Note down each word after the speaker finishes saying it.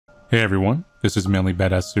Hey everyone, this is Manly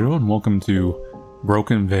Badass Zero and welcome to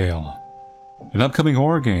Broken Veil, an upcoming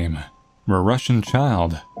horror game where a Russian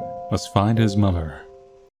child must find his mother.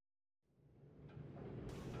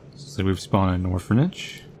 So we've spawned in an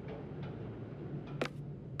orphanage.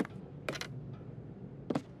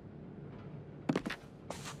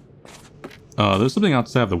 There's something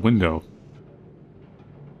outside of the window.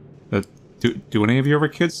 Do any of your other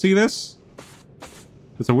kids see this?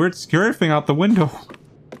 There's a weird scary thing out the window.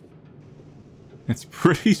 It's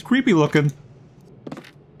pretty creepy looking.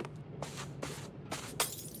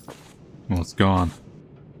 Well, it's gone.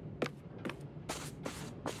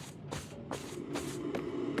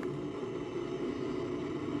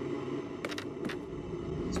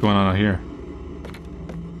 What's going on out here?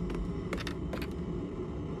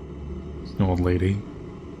 It's an old lady.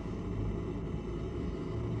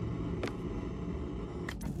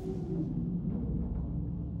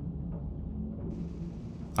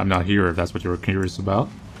 I'm not here if that's what you were curious about.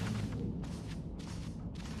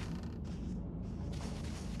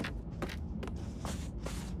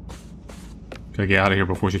 Gotta get out of here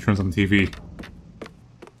before she turns on the TV.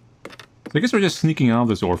 So I guess we're just sneaking out of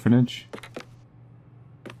this orphanage.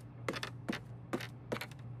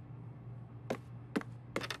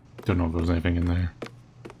 Don't know if there was anything in there.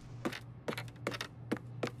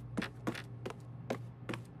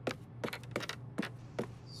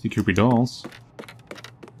 See creepy dolls.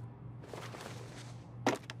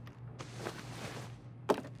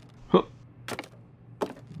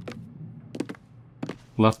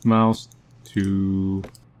 Left mouse to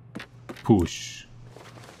push.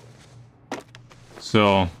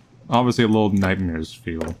 So, obviously a Little Nightmares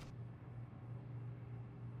feel.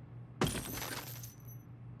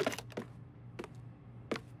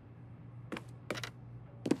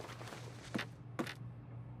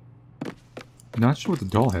 Not sure what the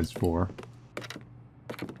doll head's for.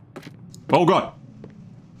 Oh god!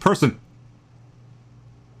 Person!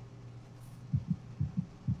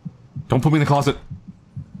 Don't put me in the closet!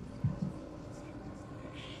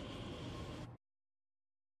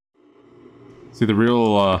 See, the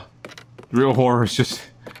real horror is just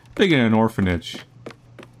being in an orphanage.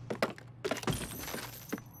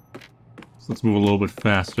 So let's move a little bit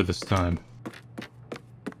faster this time.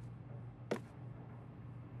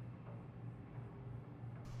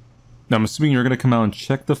 Now, I'm assuming you're gonna come out and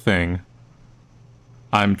check the thing.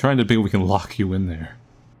 I'm trying to think if we can lock you in there.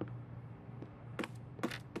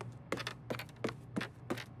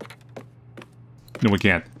 No, we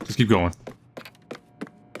can't. Just keep going.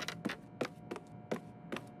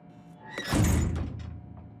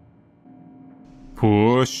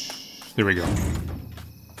 Push. There we go.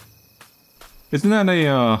 Isn't that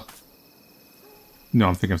a, No,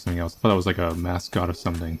 I'm thinking of something else. I thought it was like a mascot or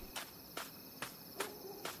something.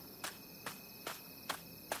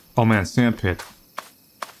 Oh man, sandpit.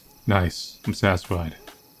 Nice. I'm satisfied.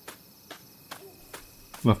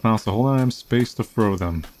 Left mouse to hold on, space to throw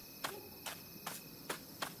them.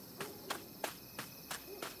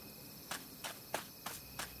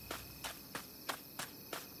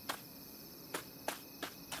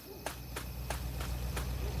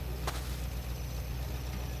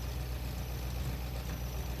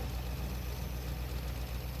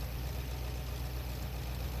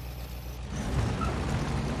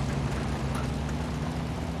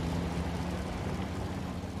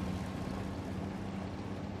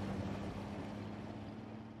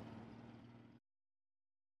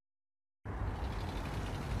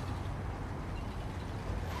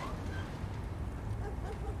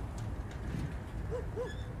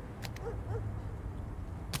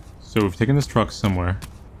 So we've taken this truck somewhere.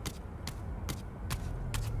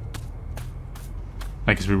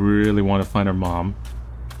 I guess we really want to find our mom.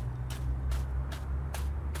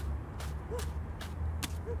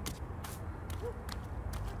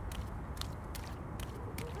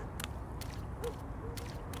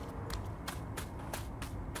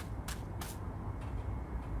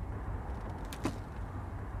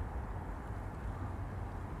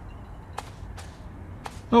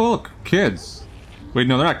 Oh look, kids. Wait,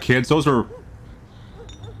 no, they're not kids. Those are...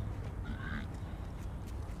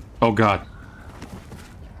 Oh, God.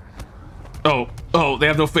 Oh, they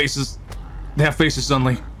have no faces. They have faces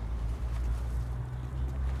suddenly.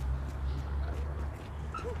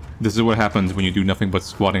 This is what happens when you do nothing but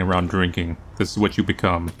squatting around drinking. This is what you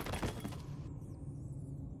become.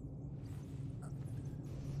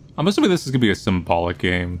 I'm assuming this is gonna be a symbolic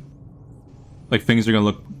game. Like, things are gonna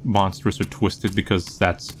look monstrous or twisted because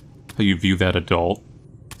that's how you view that adult.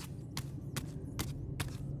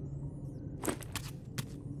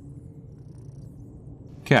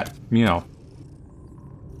 Cat, meow.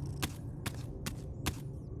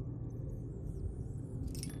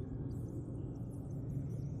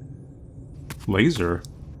 Laser?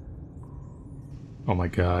 Oh my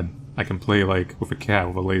god. I can play, like, with a cat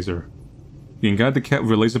with a laser. You can guide the cat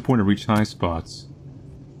with a laser pointer to reach high spots.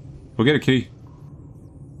 Go get a key.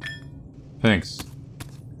 Thanks.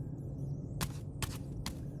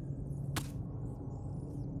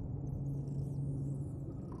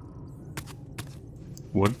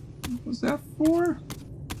 What was that for?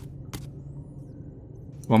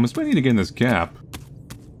 Well, I'm expecting to get in this gap.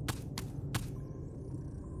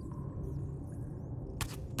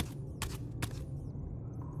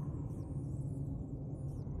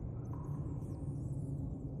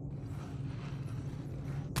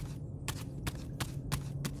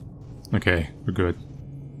 Okay, we're good.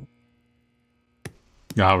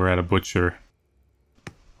 Ah, we're at a butcher.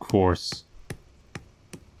 Of course.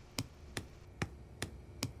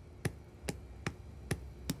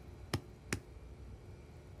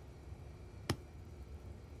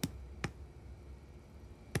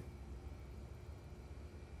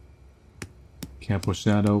 Can't push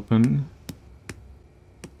that open.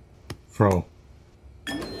 Throw.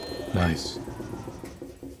 Nice.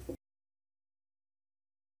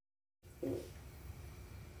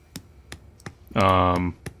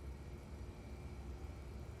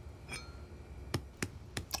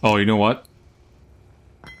 Oh, you know what?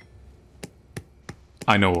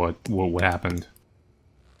 I know what happened.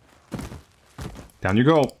 Down you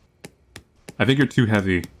go. I think you're too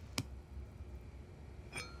heavy.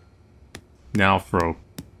 Now throw.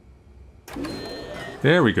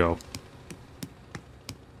 There we go.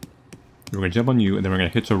 We're gonna jump on you, and then we're gonna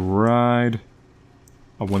hitch a ride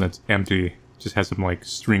on one that's empty. Just has some, like,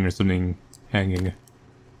 string or something hanging.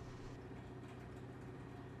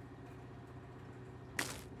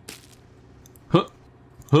 Huh!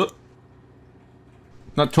 Huh!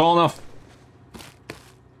 Not tall enough!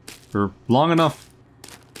 Or long enough!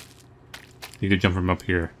 Need to jump from up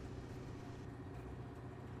here.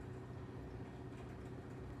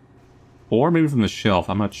 Or maybe from the shelf,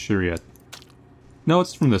 I'm not sure yet. No,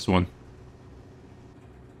 it's from this one.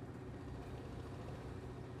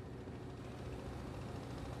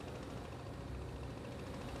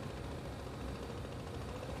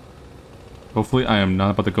 Hopefully I am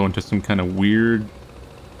not about to go into some kind of weird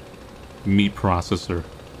meat processor.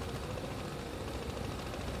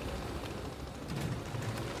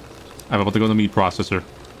 I'm about to go to the meat processor.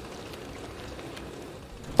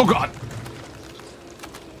 Oh god!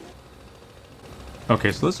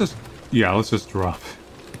 Okay, so let's just... yeah, let's just drop.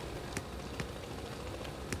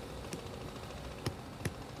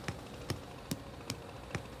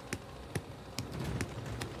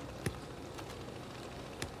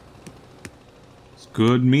 It's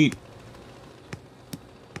good meat.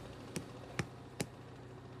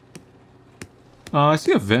 I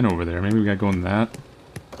see a vent over there. Maybe we gotta go in that.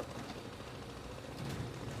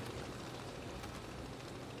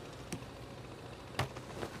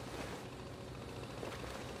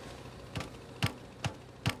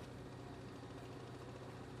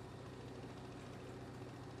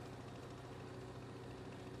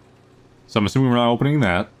 So I'm assuming we're not opening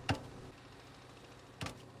that.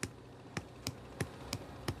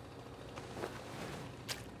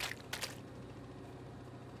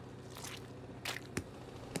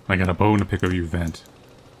 I got a bone to pick up, you vent.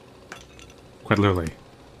 Quite literally.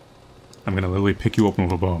 I'm gonna literally pick you open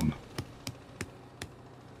with a bone.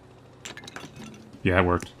 Yeah, it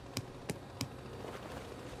worked.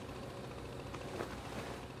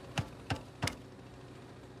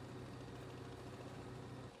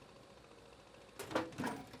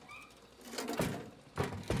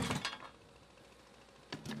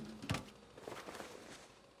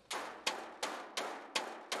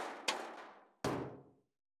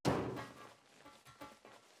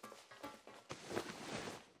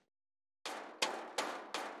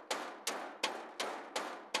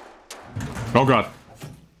 Oh god.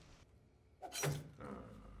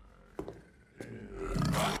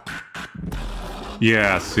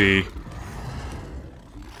 Yeah, see.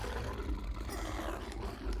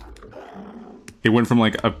 It went from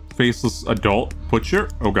like a faceless adult butcher.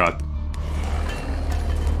 Oh god.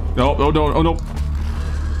 No, oh no, oh no.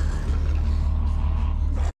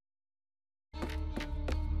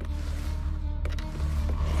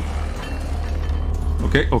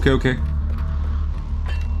 Okay, okay, okay.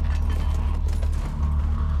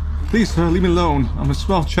 Please, sir, leave me alone. I'm a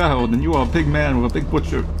small child, and you are a big man with a big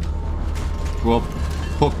butcher. Well,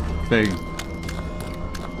 hook thing.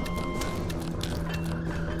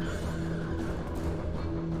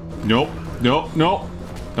 Nope, nope, nope.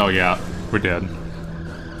 Oh yeah, we're dead.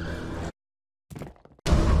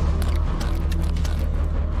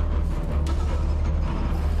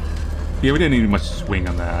 Yeah, we didn't need much swing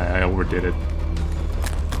on that. I overdid it.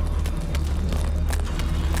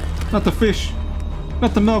 Not the fish!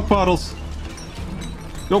 Not the milk bottles!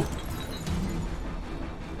 Nope.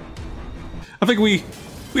 I think we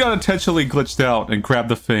unintentionally glitched out and grabbed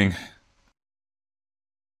the thing.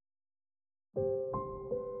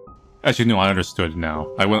 Actually, no, I understood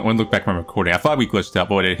now. I went and looked back at my recording. I thought we glitched out,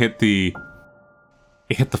 but it hit the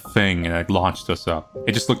thing and it launched us up.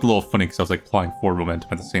 It just looked a little funny because I was like applying forward momentum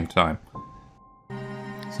at the same time.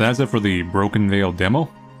 So that's it for the Broken Veil demo.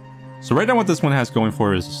 So right now what this one has going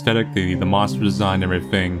for is aesthetic, the monster design,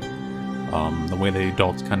 everything. The way the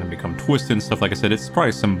adults kind of become twisted and stuff, like I said, it's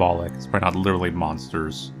probably symbolic. It's probably not literally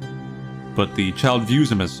monsters. But the child views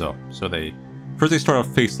them as so. So first they start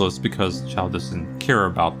off faceless because the child doesn't care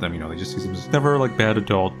about them, you know, they just see them as never like bad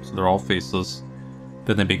adults, so they're all faceless.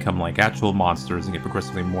 Then they become like actual monsters and get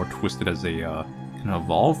progressively more twisted as they kind of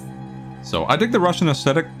evolve. So I dig the Russian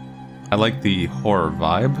aesthetic. I like the horror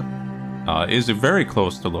vibe. It is very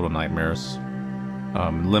close to Little Nightmares,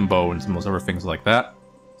 Limbo, and some of those other things like that.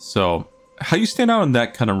 So how you stand out in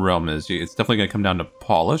that kind of realm is it's definitely going to come down to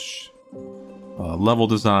polish, level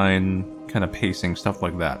design, kind of pacing, stuff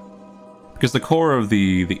like that. Because the core of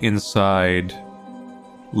the inside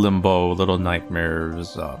Limbo, Little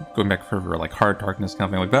Nightmares, going back further, like Heart Darkness, kind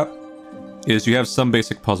of thing like that, is you have some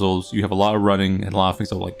basic puzzles, you have a lot of running, and a lot of things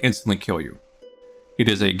that will like instantly kill you. It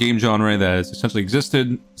is a game genre that has essentially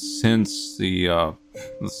existed since the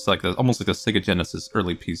it's like almost like the Sega Genesis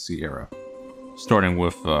early PC era. Starting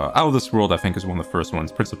with Out of This World, I think is one of the first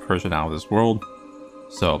ones, Prince of Persia and Out of This World.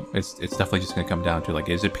 So it's definitely just going to come down to like,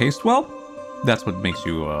 is it paced well? That's what makes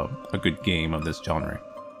you a good game of this genre.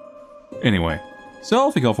 Anyway, so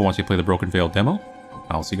thank you all for watching me play the Broken Veil demo.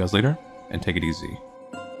 I'll see you guys later, and take it easy.